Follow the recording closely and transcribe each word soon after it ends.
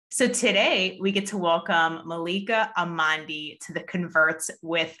So today we get to welcome Malika Amandi to the Converts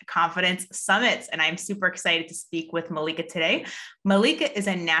with Confidence Summits. And I'm super excited to speak with Malika today. Malika is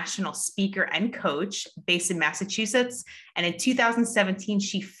a national speaker and coach based in Massachusetts. And in 2017,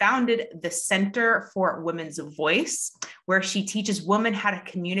 she founded the Center for Women's Voice, where she teaches women how to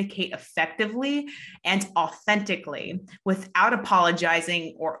communicate effectively and authentically without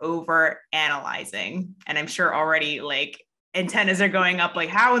apologizing or over analyzing. And I'm sure already antennas are going up, like,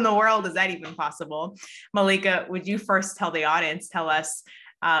 how in the world is that even possible? Malika, would you first tell us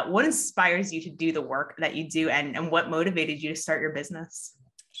what inspires you to do the work that you do and what motivated you to start your business?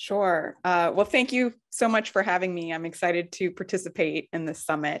 Sure. Well, thank you so much for having me. I'm excited to participate in this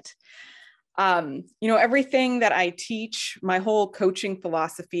summit. Everything that I teach, my whole coaching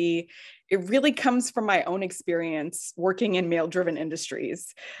philosophy, it really comes from my own experience working in male-driven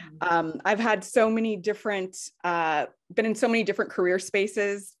industries. I've had been in so many different career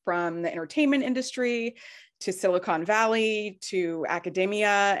spaces, from the entertainment industry to Silicon Valley to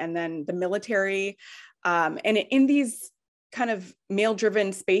academia and then the military. And in these kind of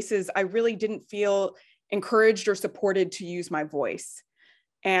male-driven spaces, I really didn't feel encouraged or supported to use my voice.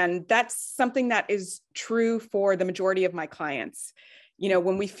 And that's something that is true for the majority of my clients.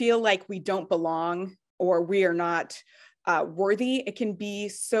 When we feel like we don't belong or we are not worthy, it can be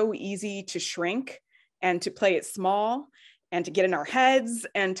so easy to shrink and to play it small and to get in our heads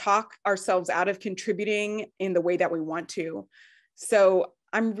and talk ourselves out of contributing in the way that we want to. So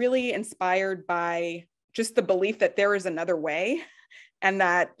I'm really inspired by just the belief that there is another way, and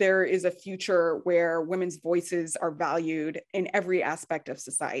that there is a future where women's voices are valued in every aspect of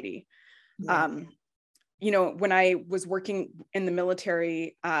society. Yeah. When I was working in the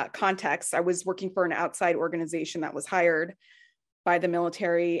military context, I was working for an outside organization that was hired by the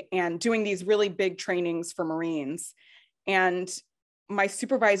military and doing these really big trainings for Marines. And my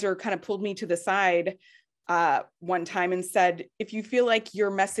supervisor kind of pulled me to the side one time and said, if you feel like your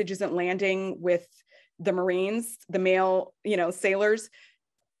message isn't landing with the Marines, the male, sailors,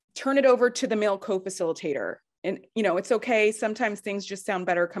 turn it over to the male co-facilitator. And, it's okay. Sometimes things just sound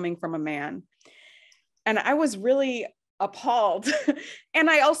better coming from a man. And I was really appalled. And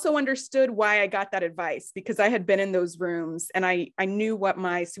I also understood why I got that advice, because I had been in those rooms and I knew what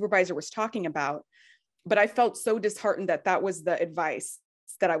my supervisor was talking about, but I felt so disheartened that that was the advice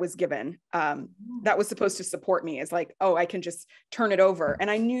that I was given. That was supposed to support me, as like, oh, I can just turn it over.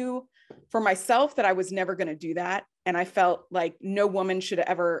 And I knew for myself that I was never going to do that. And I felt like no woman should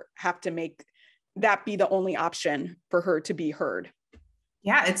ever have to make that be the only option for her to be heard.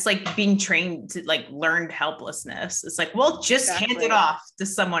 Yeah, it's like being trained to learned helplessness. It's like, well, just hand it off to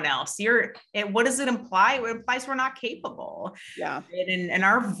someone else. What does it imply? It implies we're not capable. Yeah. And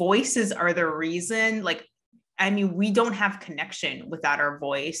our voices are the reason, we don't have connection without our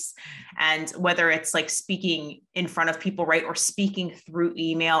voice. And whether it's speaking in front of people, right, or speaking through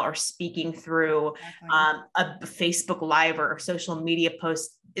email or speaking through a Facebook Live or social media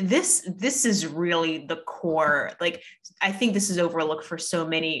post, this is really the core. I think this is overlooked for so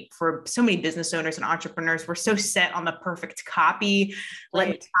many business owners and entrepreneurs. We're so set on the perfect copy. Let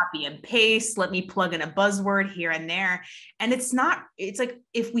me copy and paste. Let me plug in a buzzword here and there. And it's like,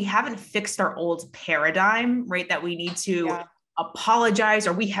 if we haven't fixed our old paradigm, right, that we need to apologize,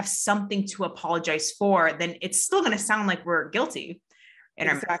 or we have something to apologize for, then it's still going to sound like we're guilty.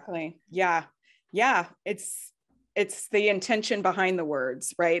 Exactly. Yeah. It's the intention behind the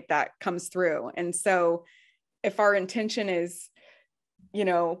words, right, that comes through. And so if our intention is,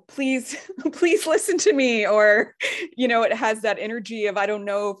 please listen to me, or, it has that energy of, I don't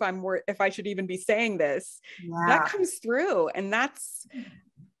know if I should even be saying this, that comes through. And that's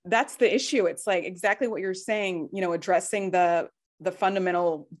the issue. It's like exactly what you're saying, addressing the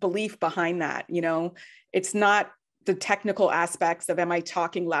fundamental belief behind that. It's not the technical aspects of, am I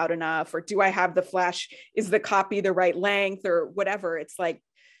talking loud enough, or do I have the flash? Is the copy the right length, or whatever? It's like,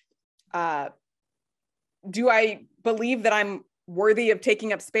 do I believe that I'm worthy of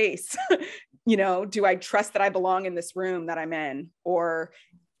taking up space? Do I trust that I belong in this room that I'm in, or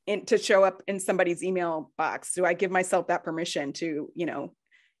to show up in somebody's email box? Do I give myself that permission to,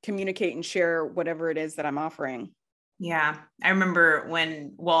 communicate and share whatever it is that I'm offering? Yeah. I remember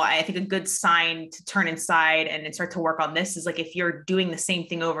I think a good sign to turn inside and start to work on this is if you're doing the same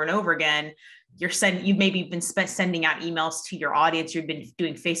thing over and over again, you've maybe been sending out emails to your audience. You've been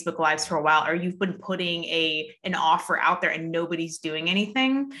doing Facebook Lives for a while, or you've been putting an offer out there and nobody's doing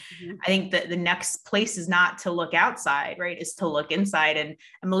anything. Mm-hmm. I think that the next place is not to look outside, right? Is to look inside. And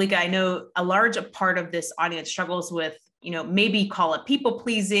Malika, I know a large part of this audience struggles with maybe call it people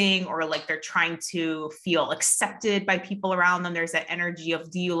pleasing, or like they're trying to feel accepted by people around them. There's that energy of,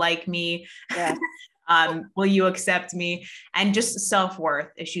 do you like me? Yeah. Will you accept me? And just self-worth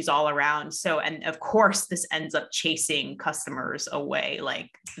issues all around. So, and of course, this ends up chasing customers away like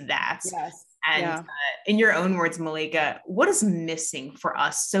that. Yes. And Yeah. In your own words, Malika, what is missing for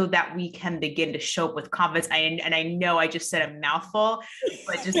us so that we can begin to show up with confidence? And I know I just said a mouthful,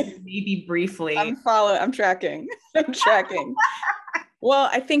 but just maybe briefly. I'm tracking. I'm tracking. Well,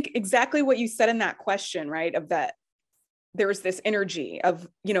 I think exactly what you said in that question, right? Of that, there's this energy of,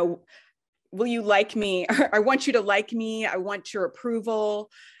 will you like me? I want you to like me. I want your approval.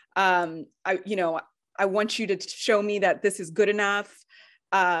 I want you to show me that this is good enough.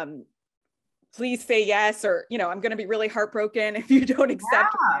 Please say yes, or, I'm going to be really heartbroken if you don't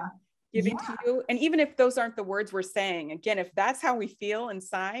accept what I'm giving to you. And even if those aren't the words we're saying, again, if that's how we feel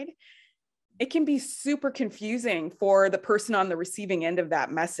inside, it can be super confusing for the person on the receiving end of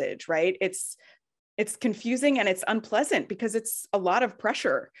that message, right? It's confusing and it's unpleasant because it's a lot of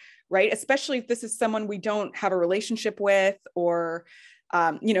pressure, right? Especially if this is someone we don't have a relationship with, or,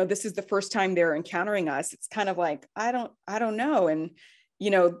 this is the first time they're encountering us. It's kind of like, I don't know. And,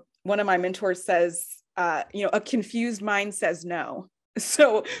 one of my mentors says, a confused mind says no.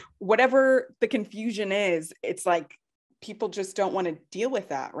 So whatever the confusion is, it's like people just don't want to deal with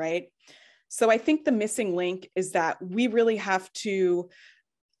that, right? So I think the missing link is that we really have to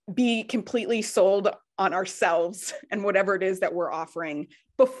be completely sold on ourselves and whatever it is that we're offering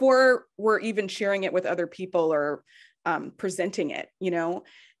before we're even sharing it with other people or presenting it,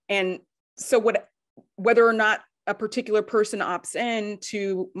 And so whether or not a particular person opts in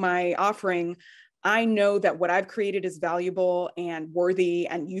to my offering, I know that what I've created is valuable and worthy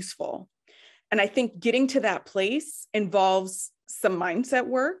and useful. And I think getting to that place involves some mindset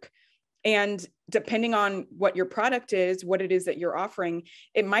work. And depending on what your product is, what it is that you're offering,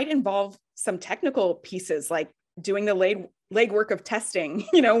 it might involve some technical pieces like doing the legwork of testing,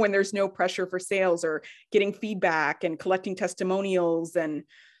 when there's no pressure for sales, or getting feedback and collecting testimonials and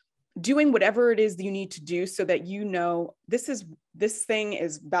doing whatever it is that you need to do so that this thing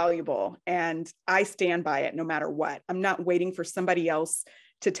is valuable and I stand by it no matter what. I'm not waiting for somebody else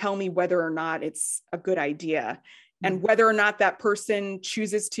to tell me whether or not it's a good idea. And whether or not that person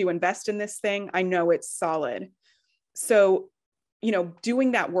chooses to invest in this thing, I know it's solid. So,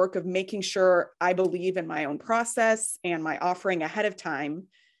 doing that work of making sure I believe in my own process and my offering ahead of time,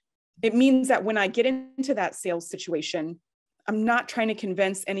 it means that when I get into that sales situation, I'm not trying to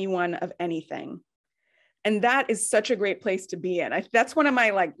convince anyone of anything. And that is such a great place to be in. That's one of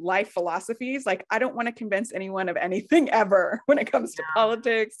my life philosophies. I don't want to convince anyone of anything ever when it comes to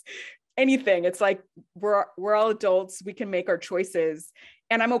politics, anything. It's like, we're all adults. We can make our choices.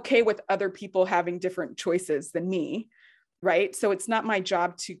 And I'm okay with other people having different choices than me. Right. So it's not my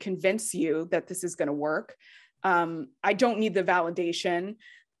job to convince you that this is going to work. I don't need the validation.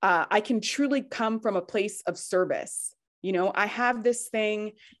 I can truly come from a place of service. I have this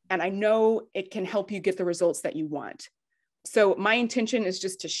thing and I know it can help you get the results that you want. So my intention is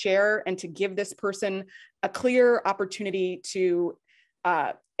just to share and to give this person a clear opportunity to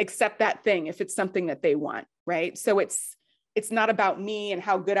accept that thing if it's something that they want, right? So it's not about me and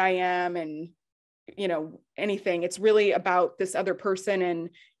how good I am and, anything. It's really about this other person and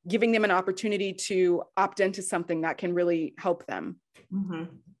giving them an opportunity to opt into something that can really help them. Mm-hmm.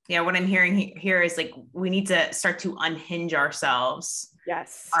 Yeah, what I'm hearing here is we need to start to unhinge ourselves,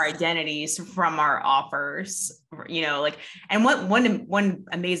 yes, our identities from our offers, and one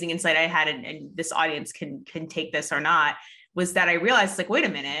amazing insight I had, and this audience can take this or not, was that I realized wait a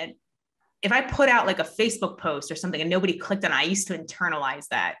minute, if I put out a Facebook post or something and nobody clicked on it, I used to internalize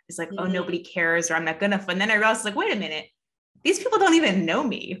that. It's oh, nobody cares, or I'm not good enough. And then I realized wait a minute, these people don't even know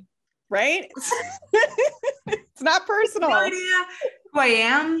me. Right? It's not personal. No idea who I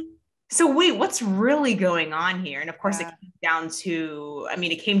am. So wait, what's really going on here? And of course, it came down to,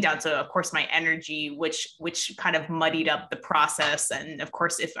 of course, my energy, which kind of muddied up the process. And of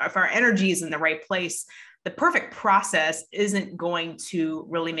course, if our energy is in the right place, the perfect process isn't going to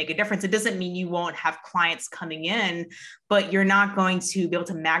really make a difference. It doesn't mean you won't have clients coming in, but you're not going to be able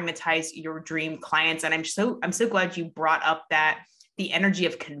to magnetize your dream clients. And I'm so glad you brought up the energy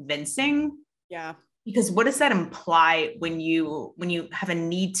of convincing. Yeah. Because what does that imply when you have a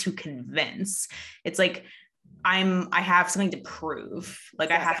need to convince? It's I have something to prove,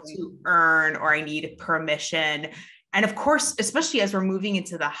 exactly. I have to earn, or I need permission. And of course, especially as we're moving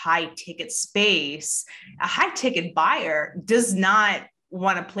into the high ticket space, a high ticket buyer does not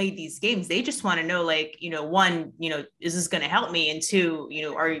want to play these games. They just want to know, one, is this going to help me? And two,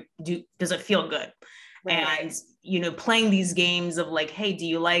 does it feel good? Right. And, playing these games of like, hey, do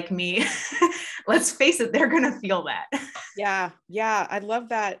you like me? Let's face it, they're going to feel that. Yeah. Yeah. I love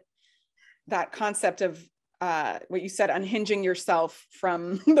that concept of what you said, unhinging yourself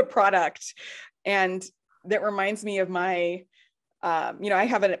from the product. And that reminds me of my, I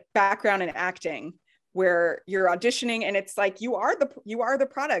have a background in acting where you're auditioning and it's like, you are the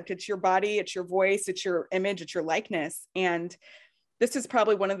product. It's your body, it's your voice, it's your image, it's your likeness. And this is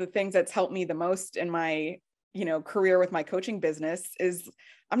probably one of the things that's helped me the most in my, career with my coaching business is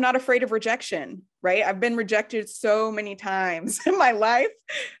I'm not afraid of rejection, right? I've been rejected so many times in my life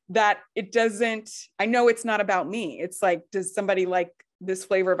that I know it's not about me. It's like, does somebody like this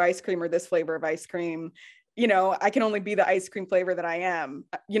flavor of ice cream or this flavor of ice cream? I can only be the ice cream flavor that I am,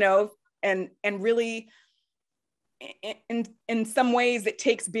 and really in some ways it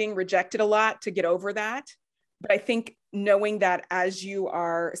takes being rejected a lot to get over that. But I think knowing that as you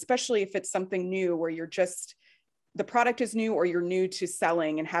are, especially if it's something new where the product is new or you're new to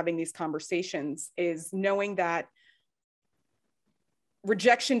selling and having these conversations, is knowing that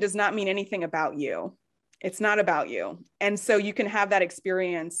rejection does not mean anything about you. It's not about you. And so you can have that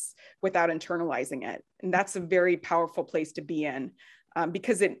experience without internalizing it. And that's a very powerful place to be in,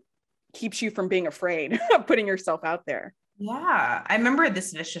 because it keeps you from being afraid of putting yourself out there. Yeah, I remember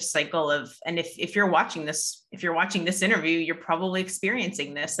this vicious cycle of, and if you're watching this interview, you're probably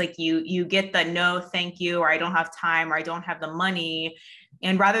experiencing this. Like you get the no, thank you, or I don't have time, or I don't have the money.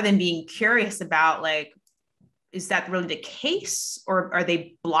 And rather than being curious about like, is that really the case, or are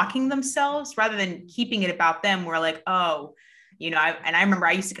they blocking themselves? Rather than keeping it about them, we're like, oh, I remember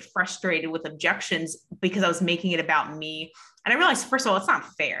I used to get frustrated with objections because I was making it about me. And I realized, first of all, it's not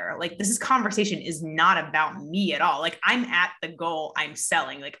fair. Like this conversation is not about me at all. Like I'm at the goal I'm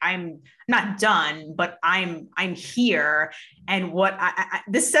selling. Like I'm not done, but I'm here. And what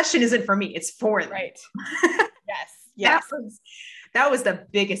this session isn't for me. It's for them. Right. Yes. Yes. That was the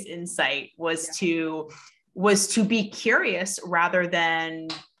biggest insight was to be curious rather than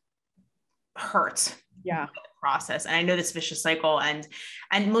hurt. Yeah. Process. And I know this vicious cycle, and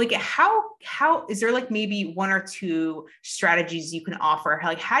Malika, how is there like maybe one or two strategies you can offer?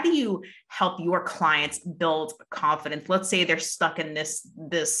 Like, how do you help your clients build confidence? Let's say they're stuck in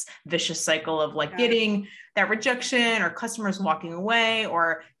this vicious cycle of like getting that rejection or customers walking away,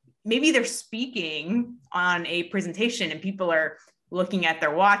 or maybe they're speaking on a presentation and people are looking at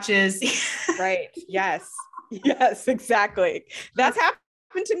their watches. Right. Yes. Yes, exactly. That's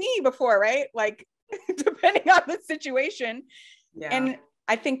happened to me before, right? Like, depending on the situation. Yeah. And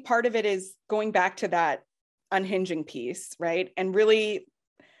I think part of it is going back to that unhinging piece, right? And really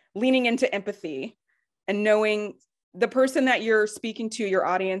leaning into empathy and knowing the person that you're speaking to, your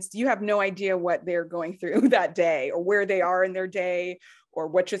audience, you have no idea what they're going through that day or where they are in their day or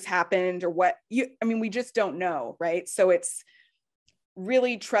what just happened or we just don't know, right? So it's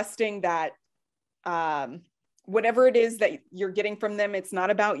really trusting that whatever it is that you're getting from them, it's not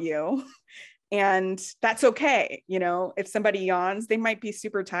about you. And that's okay. If somebody yawns, they might be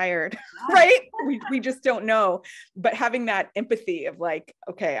super tired, right? We just don't know. But having that empathy of like,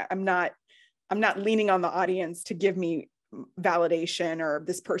 okay, I'm not leaning on the audience to give me validation or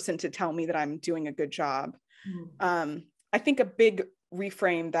this person to tell me that I'm doing a good job. I think a big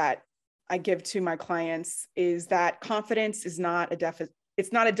reframe that I give to my clients is that confidence is not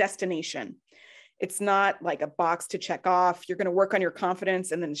it's not a destination. It's not like a box to check off. You're going to work on your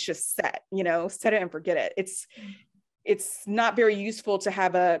confidence and then it's just set it and forget it. It's not very useful to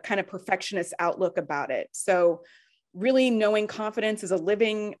have a kind of perfectionist outlook about it. So really knowing confidence is a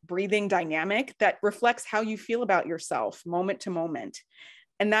living, breathing dynamic that reflects how you feel about yourself moment to moment.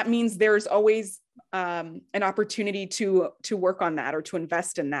 And that means there's always an opportunity to work on that or to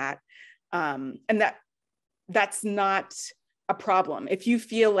invest in that. And that's not a problem. If you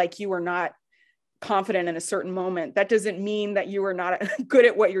feel like you are not confident in a certain moment, that doesn't mean that you are not good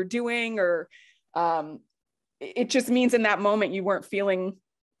at what you're doing, or it just means in that moment you weren't feeling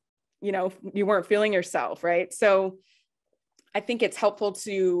yourself, right? So I think it's helpful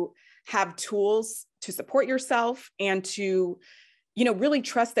to have tools to support yourself and to really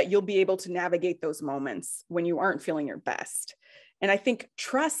trust that you'll be able to navigate those moments when you aren't feeling your best. And I think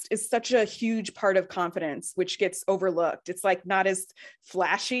trust is such a huge part of confidence, which gets overlooked. It's like not as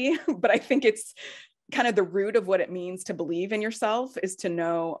flashy, but I think it's kind of the root of what it means to believe in yourself, is to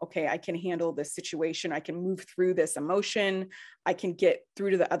know, okay, I can handle this situation. I can move through this emotion. I can get through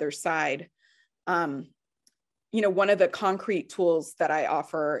to the other side. One of the concrete tools that I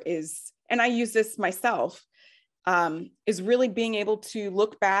offer is, and I use this myself, is really being able to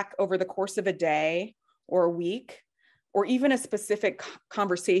look back over the course of a day or a week, or even a specific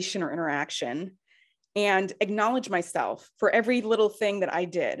conversation or interaction, and acknowledge myself for every little thing that I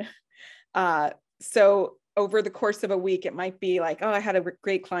did. So over the course of a week, it might be like, oh, I had a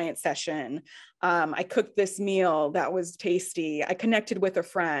great client session. I cooked this meal that was tasty. I connected with a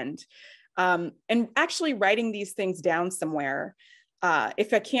friend. And actually writing these things down somewhere.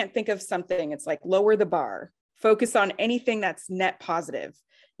 If I can't think of something, it's like lower the bar, focus on anything that's net positive.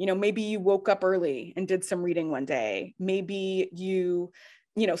 You know, maybe you woke up early and did some reading one day. Maybe you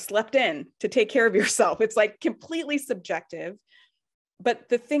slept in to take care of yourself. It's like completely subjective. But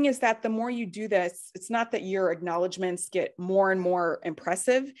the thing is that the more you do this, it's not that your acknowledgements get more and more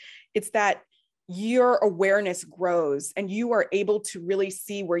impressive. It's that your awareness grows and you are able to really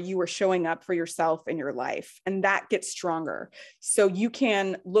see where you are showing up for yourself in your life. And that gets stronger. So you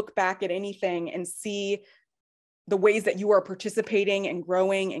can look back at anything and see the ways that you are participating and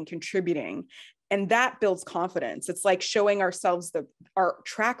growing and contributing. And that builds confidence. It's like showing ourselves our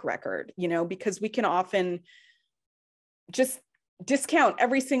track record, because we can often just discount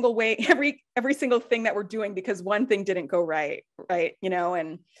every single way, every single thing that we're doing because one thing didn't go right.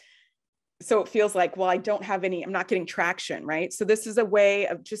 And so it feels like, well, I'm not getting traction, right? So this is a way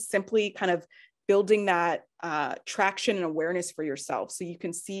of just simply kind of building that traction and awareness for yourself so you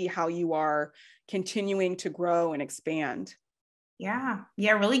can see how you are continuing to grow and expand. Yeah.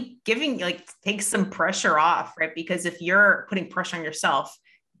 Really take some pressure off, right? Because if you're putting pressure on yourself,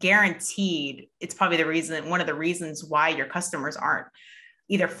 guaranteed, it's probably one of the reasons why your customers aren't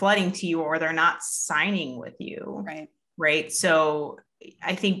either flooding to you or they're not signing with you. Right. So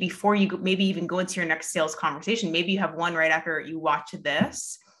I think before you maybe even go into your next sales conversation, maybe you have one right after you watch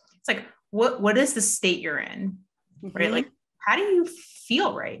this. It's like, what is the state you're in? Mm-hmm. Right. Like, how do you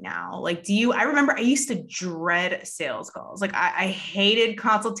feel right now? Like, I remember I used to dread sales calls. Like I hated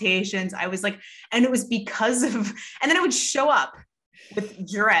consultations. I was like, and it was because of, and then I would show up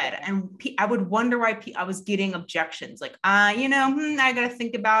with dread and I would wonder why I was getting objections. Like, I got to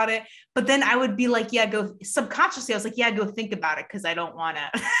think about it. But then I would be like, yeah, go subconsciously. I was like, yeah, go think about it. Cause I don't want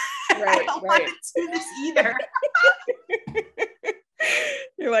to, I don't want to do this either.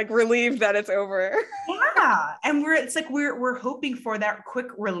 You're like relieved that it's over. Yeah. And we're hoping for that quick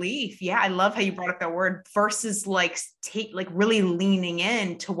relief. Yeah. I love how you brought up that word versus really leaning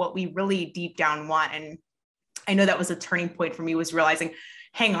into what we really deep down want. And I know that was a turning point for me, was realizing,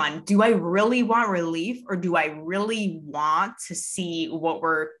 hang on, do I really want relief or do I really want to see what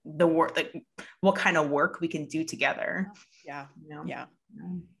kind of work we can do together? Yeah.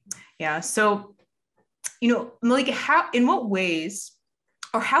 Yeah. So, Malika, in what ways,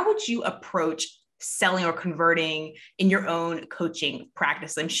 or how would you approach selling or converting in your own coaching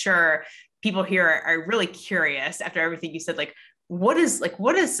practice? I'm sure people here are really curious after everything you said, what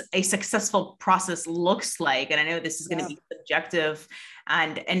is a successful process looks like? And I know this is going to be subjective,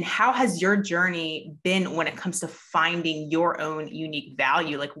 and how has your journey been when it comes to finding your own unique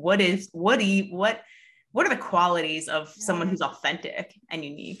value? Like what are the qualities of someone who's authentic and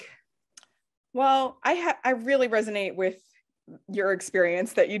unique? Well, I really resonate with your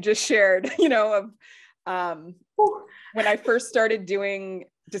experience that you just shared, of when I first started doing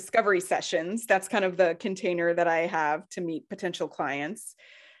discovery sessions. That's kind of the container that I have to meet potential clients.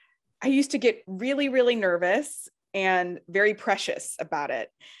 I used to get really, really nervous and very precious about it.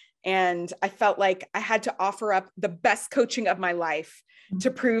 And I felt like I had to offer up the best coaching of my life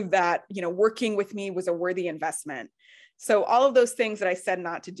to prove that, working with me was a worthy investment. So all of those things that I said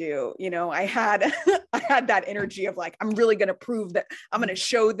not to do, I had that energy of like, I'm really going to prove that I'm going to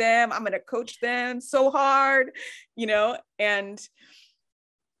show them, I'm going to coach them so hard, and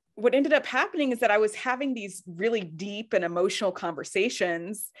what ended up happening is that I was having these really deep and emotional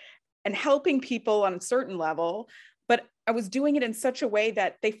conversations and helping people on a certain level, but I was doing it in such a way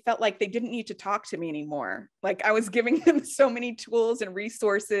that they felt like they didn't need to talk to me anymore. Like I was giving them so many tools and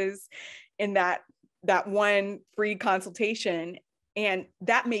resources in that one free consultation. And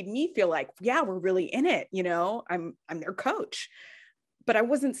that made me feel like, yeah, we're really in it. I'm their coach, but I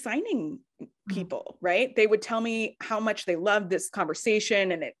wasn't signing people, right? They would tell me how much they loved this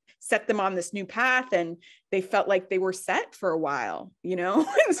conversation and it set them on this new path. And they felt like they were set for a while, and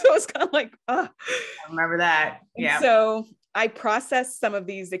so it's kind of like, I remember that. Yeah. And so I processed some of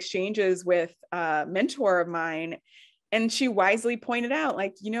these exchanges with a mentor of mine, and she wisely pointed out,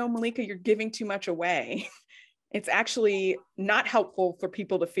 like, Malika, you're giving too much away. It's actually not helpful for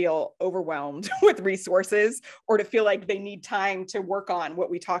people to feel overwhelmed with resources or to feel like they need time to work on what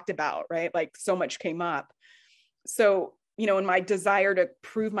we talked about, right? Like so much came up. So, in my desire to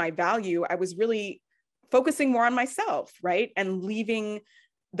prove my value, I was really focusing more on myself, right? And leaving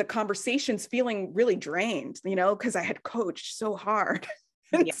the conversations feeling really drained, because I had coached so hard.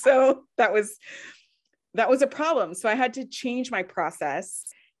 And so that was that was a problem. So I had to change my process,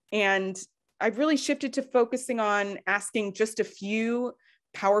 and I've really shifted to focusing on asking just a few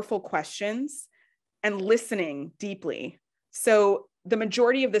powerful questions and listening deeply. So the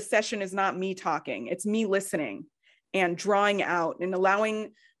majority of the session is not me talking, it's me listening and drawing out and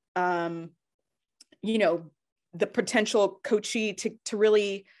allowing, the potential coachee to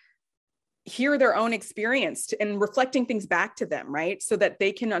really hear their own experience and reflecting things back to them, right? So that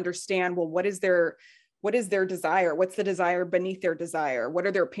they can understand, well, what is their desire? What's the desire beneath their desire? What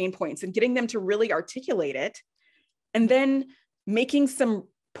are their pain points? And getting them to really articulate it. And then making some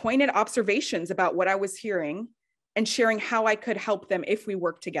pointed observations about what I was hearing and sharing how I could help them if we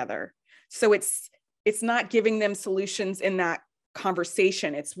work together. So it's not giving them solutions in that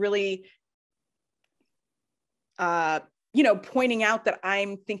conversation. It's really, pointing out that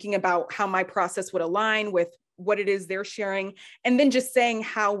I'm thinking about how my process would align with what it is they're sharing, and then just saying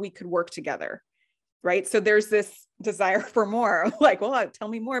how we could work together. Right. So there's this desire for more, like, well, tell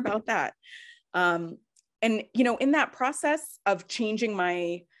me more about that. And, in that process of changing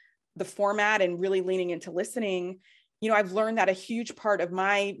the format and really leaning into listening, I've learned that a huge part of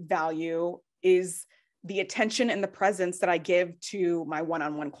my value is the attention and the presence that I give to my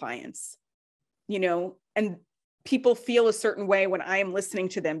one-on-one clients, and people feel a certain way when I am listening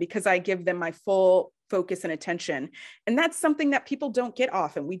to them because I give them my full focus and attention. And that's something that people don't get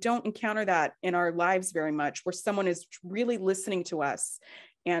often. We don't encounter that in our lives very much, where someone is really listening to us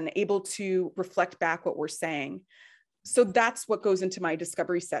and able to reflect back what we're saying. So that's what goes into my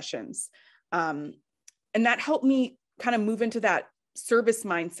discovery sessions. And that helped me kind of move into that service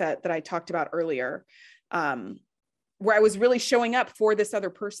mindset that I talked about earlier, where I was really showing up for this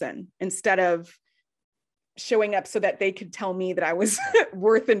other person instead of showing up so that they could tell me that I was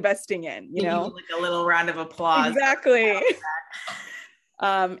worth investing in, like a little round of applause. Exactly.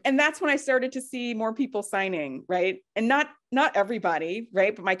 And that's when I started to see more people signing, right? And not everybody,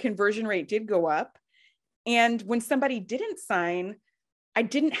 right? But my conversion rate did go up. And when somebody didn't sign, I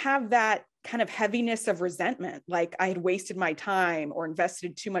didn't have that kind of heaviness of resentment, like I had wasted my time or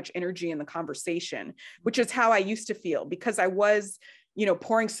invested too much energy in the conversation, which is how I used to feel because I was,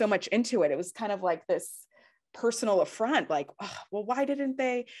 pouring so much into it. It was kind of like this personal affront, like, oh, well, why didn't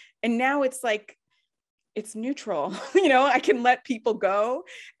they? And now it's like, it's neutral. I can let people go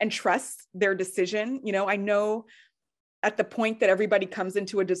and trust their decision. I know at the point that everybody comes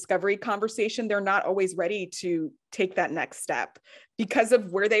into a discovery conversation, they're not always ready to take that next step because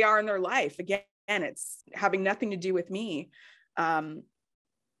of where they are in their life. Again, it's having nothing to do with me.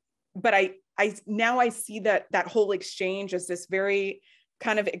 But I now I see that whole exchange as this very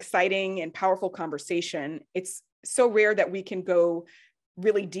kind of exciting and powerful conversation. It's so rare that we can go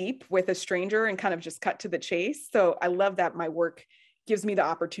really deep with a stranger and kind of just cut to the chase. So I love that my work gives me the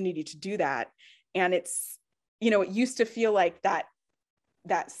opportunity to do that. And it's, it used to feel like that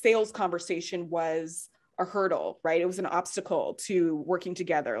sales conversation was a hurdle, right? It was an obstacle to working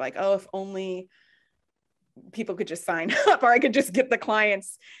together. Like, oh, if only people could just sign up or I could just get the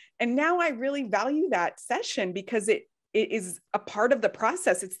clients. And now I really value that session because it is a part of the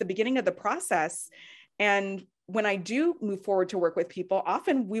process. It's the beginning of the process. And when I do move forward to work with people,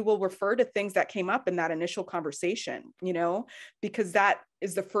 often we will refer to things that came up in that initial conversation, because that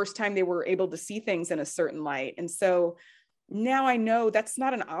is the first time they were able to see things in a certain light. And so now I know that's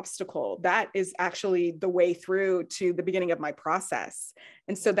not an obstacle. That is actually the way through to the beginning of my process.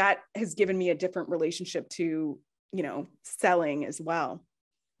 And so that has given me a different relationship to, selling as well.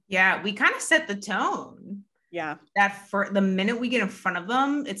 Yeah, we kind of set the tone. Yeah. That for the minute we get in front of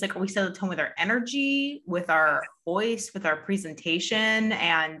them, it's like we set the tone with our energy, with our voice, with our presentation.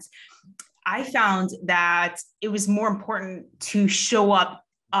 And I found that it was more important to show up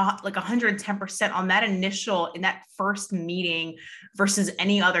like 110% on that in that first meeting versus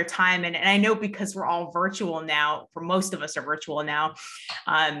any other time. And I know because we're all virtual now, for most of us are virtual now.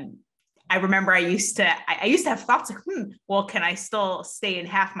 I remember I used to have thoughts like, well, can I still stay in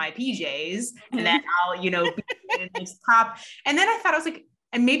half my PJs and then I'll, be in this top. And then I thought, I was like,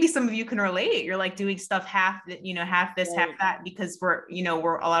 and maybe some of you can relate. You're like doing stuff half this, half that, because we're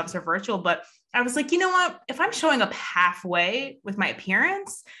a lot of us are virtual. But I was like, you know what? If I'm showing up halfway with my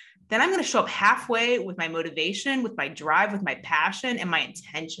appearance, then I'm going to show up halfway with my motivation, with my drive, with my passion and my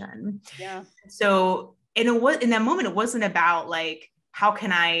intention. Yeah. So in that moment, it wasn't about like, how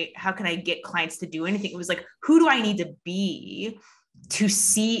can I get clients to do anything? It was like, who do I need to be to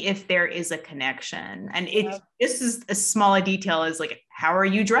see if there is a connection? And this is as small a detail as like, how are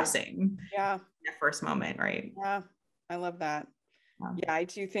you dressing? Yeah. In that first moment. Right. Yeah. I love that. Yeah. I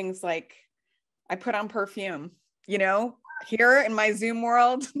do things like I put on perfume, here in my Zoom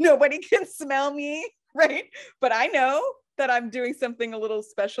world, nobody can smell me. right? But I know that I'm doing something a little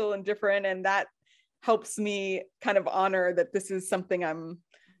special and different. And that helps me kind of honor that this is something I'm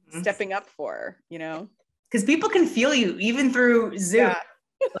stepping up for, you know? Because people can feel you even through Zoom. Yeah.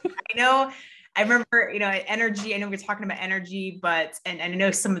 I know, I remember, energy, I know we're talking about energy, but, and I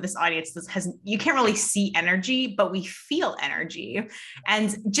know some of this audience you can't really see energy, but we feel energy.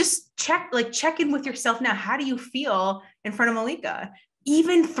 And just check in with yourself now. How do you feel in front of Malika?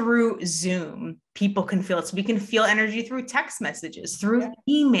 Even through Zoom, people can feel it. So we can feel energy through text messages, through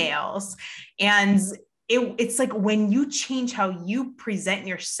emails. And it's like when you change how you present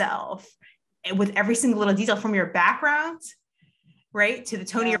yourself with every single little detail, from your background, right, to the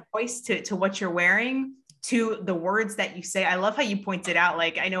tone of your voice, to what you're wearing, to the words that you say. I love how you pointed out,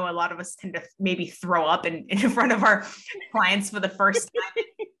 like, I know a lot of us tend to maybe throw up in front of our clients for the first time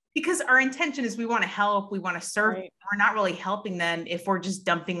because our intention is we want to help, we want to serve. Right. We're not really helping them if we're just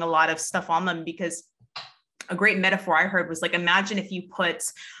dumping a lot of stuff on them. Because a great metaphor I heard was like, imagine if you put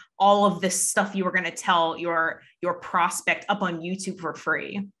all of this stuff you were going to tell your prospect up on YouTube for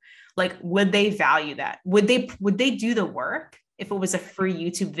free. Like, would they value that? Would they do the work if it was a free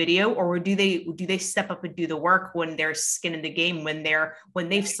YouTube video, or do they step up and do the work when they're skin in the game, when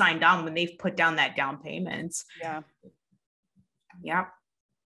they've signed on, when they've put down that down payment? Yeah. Yeah.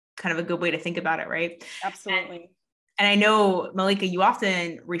 Kind of a good way to think about it, right? Absolutely. And I know, Malika, you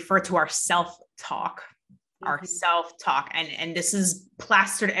often refer to our self-talk, and this is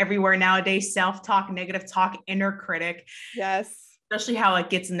plastered everywhere nowadays: self-talk, negative talk, inner critic. Yes. Especially how it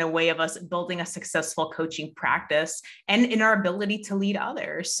gets in the way of us building a successful coaching practice and in our ability to lead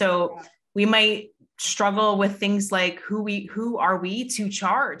others. So we might struggle with things like, who are we to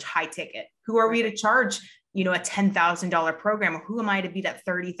charge high ticket? Who are we to charge, a $10,000 program? Or who am I to be that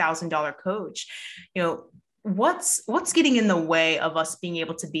 $30,000 coach? What's getting in the way of us being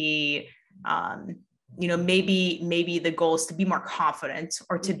able to be, maybe the goal is to be more confident,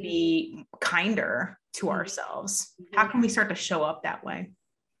 or to be kinder to ourselves. How can we start to show up that way?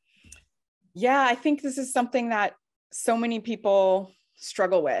 Yeah, I think this is something that so many people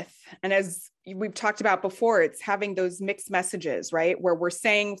struggle with. And as we've talked about before, it's having those mixed messages, right? Where we're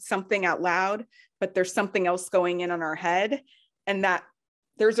saying something out loud, but there's something else going in on our head, and that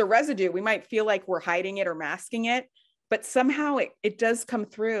there's a residue. We might feel like we're hiding it or masking it, but somehow it does come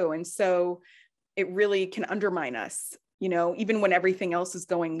through. And so it really can undermine us, even when everything else is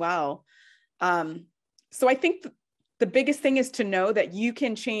going well. So I think the biggest thing is to know that you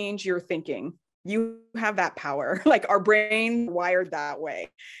can change your thinking. You have that power. Like, our brain wired that way.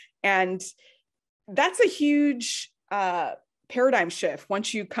 And that's a huge paradigm shift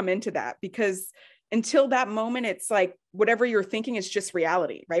once you come into that, because until that moment, it's like whatever you're thinking is just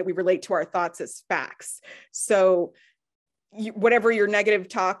reality, right? We relate to our thoughts as facts. So whatever your negative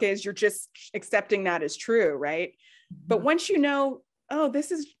talk is, you're just accepting that as true, right? Mm-hmm. But once you know, oh,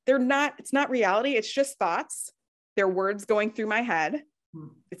 it's not reality, it's just thoughts. They're words going through my head.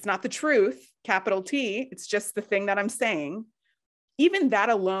 It's not the truth, capital T. It's just the thing that I'm saying. Even that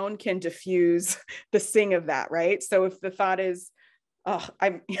alone can diffuse the sting of that, right? So if the thought is, oh,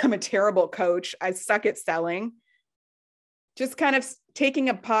 I'm a terrible coach, I suck at selling, just kind of taking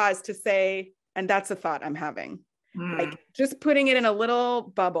a pause to say, and that's a thought I'm having. Like, just putting it in a little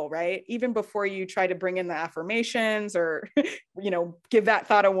bubble, right? Even before you try to bring in the affirmations or, give that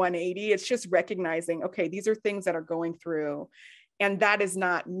thought a 180, it's just recognizing, okay, these are things that are going through, and that is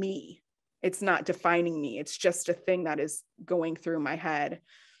not me. It's not defining me. It's just a thing that is going through my head.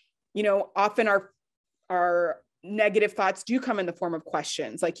 Often our negative thoughts do come in the form of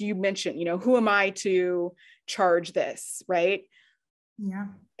questions. Like you mentioned, who am I to charge this, right? Yeah.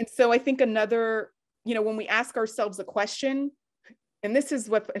 And so I think another, when we ask ourselves a question, and this is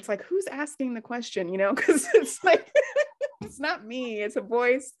what it's like, who's asking the question, because it's like, it's not me, it's a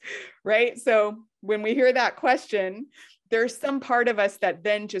voice, right? So when we hear that question, there's some part of us that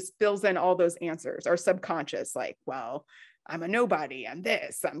then just fills in all those answers, our subconscious, like, well, I'm a nobody, I'm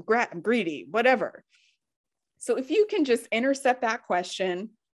this, I'm greedy, whatever. So if you can just intercept that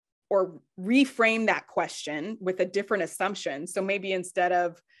question or reframe that question with a different assumption. So maybe instead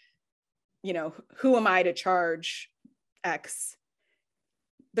of, who am I to charge X?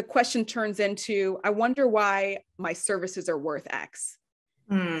 The question turns into, I wonder why my services are worth X.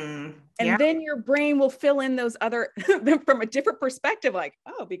 And then your brain will fill in those other from a different perspective, like,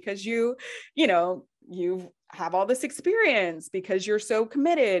 oh, because you have all this experience, because you're so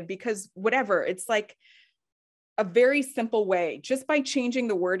committed, because whatever. It's like a very simple way, just by changing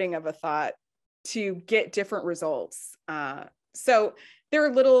the wording of a thought, to get different results. So there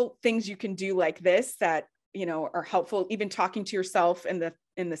are little things you can do like this that are helpful. Even talking to yourself in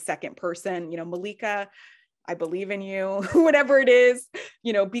the second person, Malika, I believe in you, whatever it is,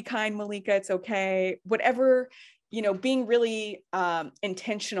 be kind, Malika, it's okay. Whatever, being really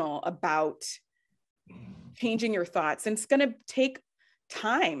intentional about changing your thoughts. And it's going to take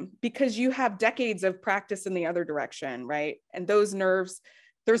time because you have decades of practice in the other direction, right? And those neural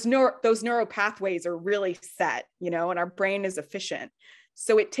pathways are really set, and our brain is efficient.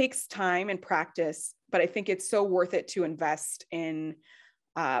 So it takes time and practice, but I think it's so worth it to invest in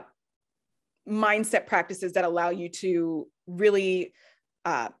mindset practices that allow you to really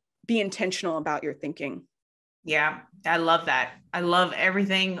be intentional about your thinking. Yeah, I love that. I love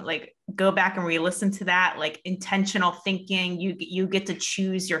everything. Like, go back and re-listen to that. Like, intentional thinking. You get to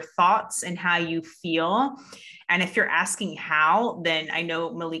choose your thoughts and how you feel. And if you're asking how, then I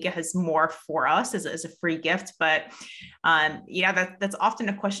know Malika has more for us as a free gift. But that's often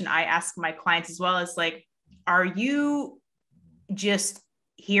a question I ask my clients as well. Is like, are you just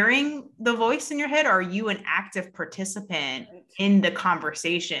hearing the voice in your head, or are you an active participant in the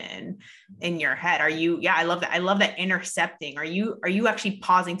conversation in your head? Are you, I love that intercepting. Are you actually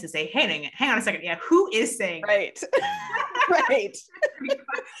pausing to say, hey, hang on a second. Yeah. Who is saying right? Right.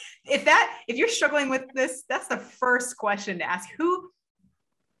 If you're struggling with this, that's the first question to ask. Who?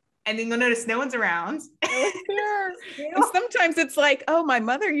 And then you'll notice no one's around. No one's there. And sometimes it's like, oh, my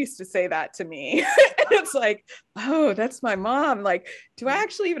mother used to say that to me. It's like, oh, that's my mom. Like, do I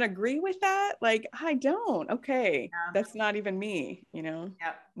actually even agree with that? Like, I don't. Okay. Yeah. That's not even me, Yeah.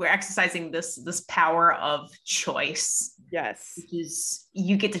 We're exercising this power of choice. Yes. Which is,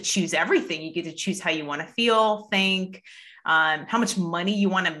 you get to choose everything. You get to choose how you want to feel, think, how much money you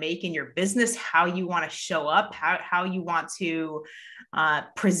want to make in your business, how you want to show up, how you want to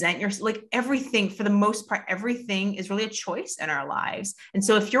present like everything. For the most part, everything is really a choice in our lives. And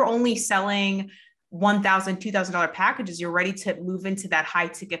so if you're only selling $1,000, $2,000 packages, you're ready to move into that high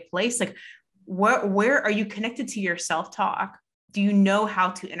ticket place. Like, where are you connected to your self-talk? Do you know how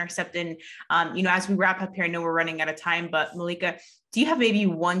to intercept? And, as we wrap up here, I know we're running out of time, but Malika, do you have maybe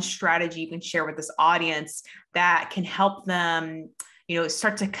one strategy you can share with this audience that can help them,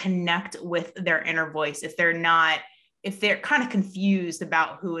 start to connect with their inner voice? If they're kind of confused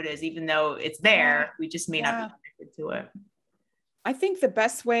about who it is, even though it's there, we just may not be connected to it. I think the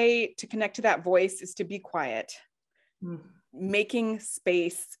best way to connect to that voice is to be quiet, making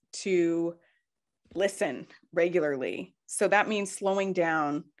space to listen regularly. So that means slowing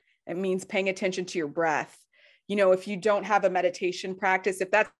down. It means paying attention to your breath. If you don't have a meditation practice, if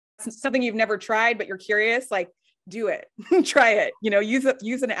that's something you've never tried, but you're curious, like, do it, try it,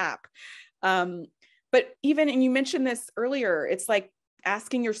 use an app. But even, and you mentioned this earlier, it's like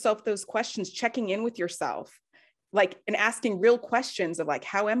asking yourself those questions, checking in with yourself, like, and asking real questions of like,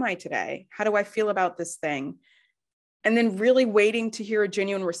 how am I today? How do I feel about this thing? And then really waiting to hear a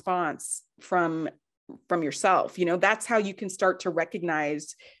genuine response from yourself. That's how you can start to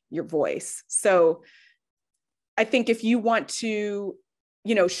recognize your voice. So I think if you want to,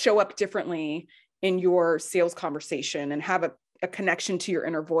 show up differently in your sales conversation and have a connection to your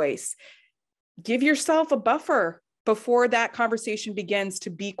inner voice, give yourself a buffer before that conversation begins to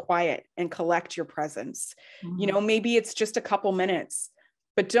be quiet and collect your presence. Mm-hmm. Maybe it's just a couple minutes,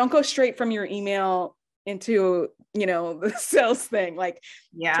 but don't go straight from your email into, the sales thing. Like,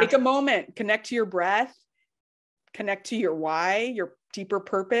 take a moment, connect to your breath, connect to your why, your deeper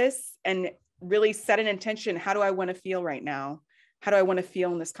purpose, and really set an intention. How do I want to feel right now? How do I want to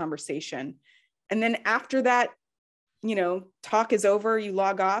feel in this conversation? And then after that, talk is over, you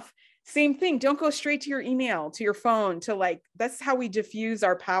log off. Same thing. Don't go straight to your email, to your phone, to like, that's how we diffuse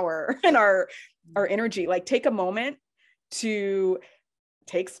our power and our energy. Like, take a moment to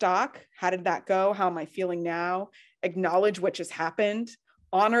take stock. How did that go? How am I feeling now? Acknowledge what just happened.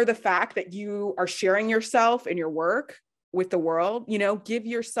 Honor the fact that you are sharing yourself and your work with the world. Give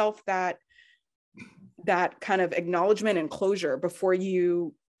yourself that kind of acknowledgement and closure before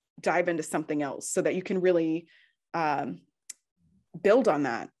you dive into something else, so that you can really build on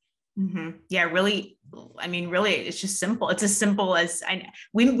that. Mm-hmm. Yeah, really. I mean, really, it's just simple. It's as simple as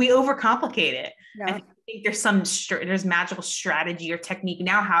we overcomplicate it. Yeah. I think there's magical strategy or technique.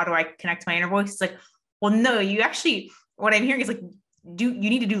 Now, how do I connect to my inner voice? It's like, well, no, you actually, what I'm hearing is like, you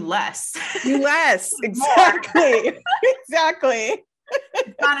need to do less. Do less. Exactly. Exactly.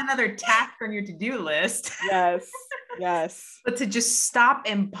 It's not another task on your to-do list. Yes. But to just stop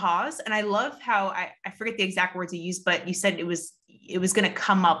and pause. And I love how I forget the exact words you used, but you said it was going to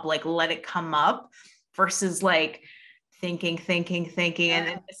come up, like, let it come up, versus like thinking. Yeah. And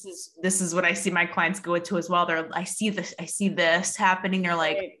then this is what I see my clients go into as well. I see this happening. They're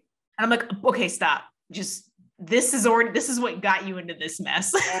like, right. And I'm like, okay, stop. this is what got you into this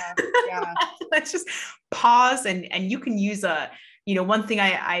mess. Yeah. Let's just pause. And you can use one thing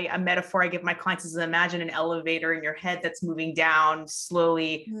a metaphor I give my clients is imagine an elevator in your head that's moving down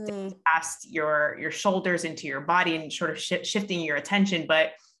slowly past your shoulders into your body and sort of shifting your attention.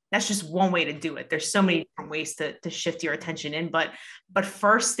 But that's just one way to do it. There's so many different ways to shift your attention in, but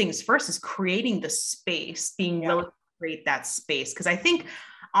first things first is creating the space, being willing to create that space. Cause I think,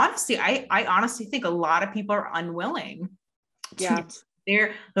 honestly, I honestly think a lot of people are unwilling to,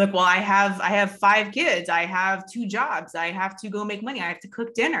 they're like, well, I have 5 kids. I have 2 jobs. I have to go make money. I have to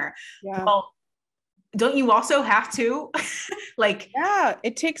cook dinner. Yeah. Well, don't you also have to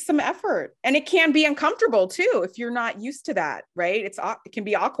it takes some effort, and it can be uncomfortable too if you're not used to that, right? It can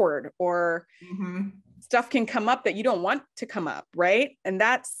be awkward, or stuff can come up that you don't want to come up, right? And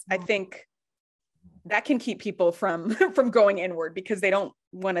that's, I think that can keep people from going inward because they don't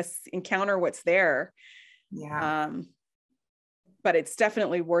want to encounter what's there. But it's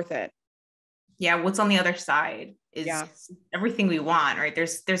definitely worth it. Yeah. What's on the other side is everything we want, right?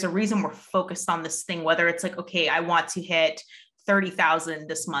 There's a reason we're focused on this thing, whether it's like, okay, I want to hit 30,000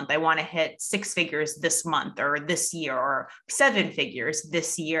 this month. I want to hit 6 figures this month or this year, or 7 figures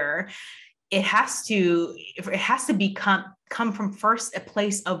this year. It has to come from first a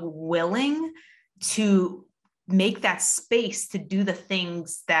place of willing to make that space to do the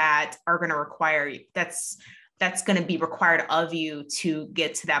things that are going to require you. That's going to be required of you to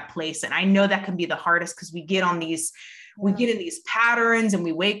get to that place. And I know that can be the hardest because we get in these patterns and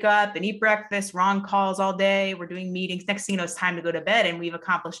we wake up and eat breakfast, wrong calls all day. We're doing meetings. Next thing you know, it's time to go to bed and we've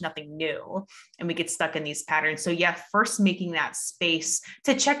accomplished nothing new. And we get stuck in these patterns. So first making that space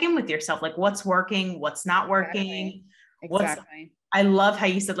to check in with yourself, like what's working, what's not working. Exactly. I love how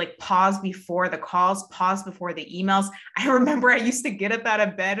you said like pause before the calls, pause before the emails. I remember I used to get up out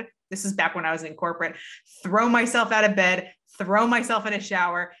of bed. This is back when I was in corporate, throw myself out of bed, throw myself in a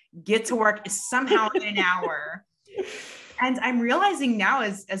shower, get to work somehow in an hour. And I'm realizing now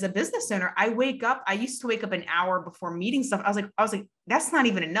as a business owner, I used to wake up an hour before meeting stuff. I was like, that's not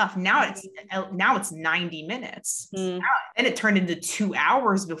even enough. Now it's 90 minutes. And it turned into 2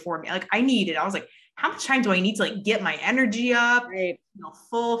 hours before me. Like I was like, how much time do I need to like get my energy up,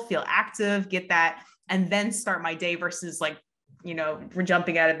 full, feel active, get that, and then start my day versus like, we're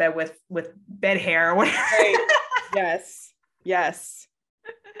jumping out of bed with bed hair or whatever. Right. Yes.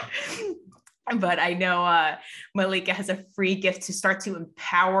 But I know Malika has a free gift to start to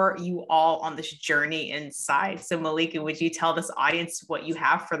empower you all on this journey inside. So Malika, would you tell this audience what you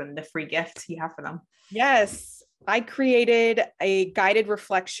have for them, the free gift you have for them? Yes. I created a guided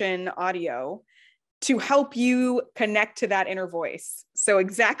reflection audio to help you connect to that inner voice. So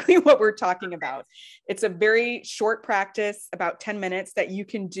exactly what we're talking about. It's a very short practice, about 10 minutes, that you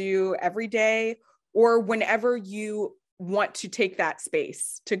can do every day or whenever you want to take that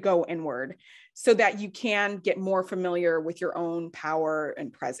space to go inward so that you can get more familiar with your own power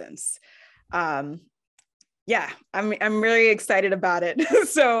and presence. I'm really excited about it.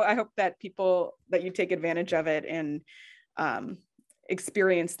 So I hope that that you take advantage of it and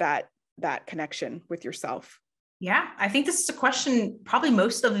experience that connection with yourself. Yeah. I think this is a question probably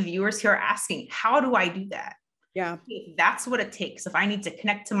most of the viewers here are asking. How do I do that? Yeah. If that's what it takes. If I need to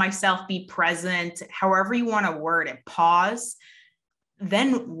connect to myself, be present, however you want to word it, pause,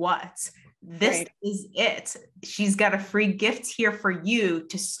 then what? This is it. She's got a free gift here for you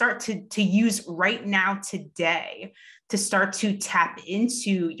to start to use right now today, to start to tap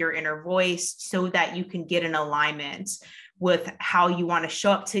into your inner voice so that you can get in alignment with how you want to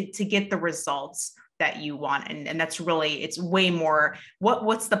show up to get the results that you want. And that's really, it's way more,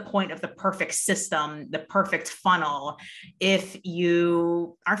 what's the point of the perfect system, the perfect funnel, if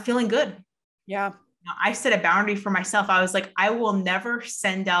you aren't feeling good? Yeah. I set a boundary for myself. I was like, I will never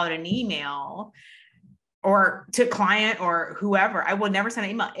send out an email or to a client or whoever. I will never send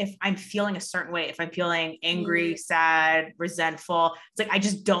an email if I'm feeling a certain way. If I'm feeling angry, sad, resentful, it's like, I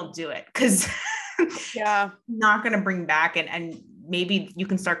just don't do it because not going to bring back. And maybe you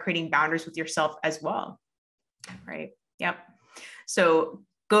can start creating boundaries with yourself as well. Right. Yep. So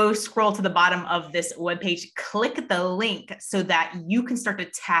go scroll to the bottom of this webpage, click the link so that you can start to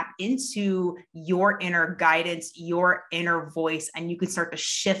tap into your inner guidance, your inner voice, and you can start to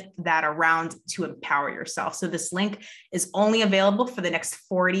shift that around to empower yourself. So this link is only available for the next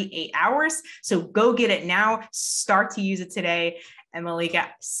 48 hours. So go get it now, start to use it today. And Malika,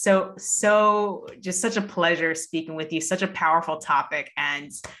 so just such a pleasure speaking with you, such a powerful topic,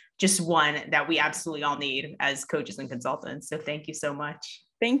 and just one that we absolutely all need as coaches and consultants. So thank you so much.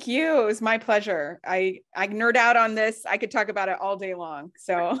 Thank you. It was my pleasure. I nerd out on this. I could talk about it all day long.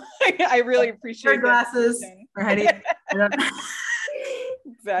 So I really appreciate your glasses for Heidi.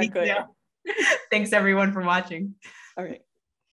 Exactly. Thanks everyone for watching. All right.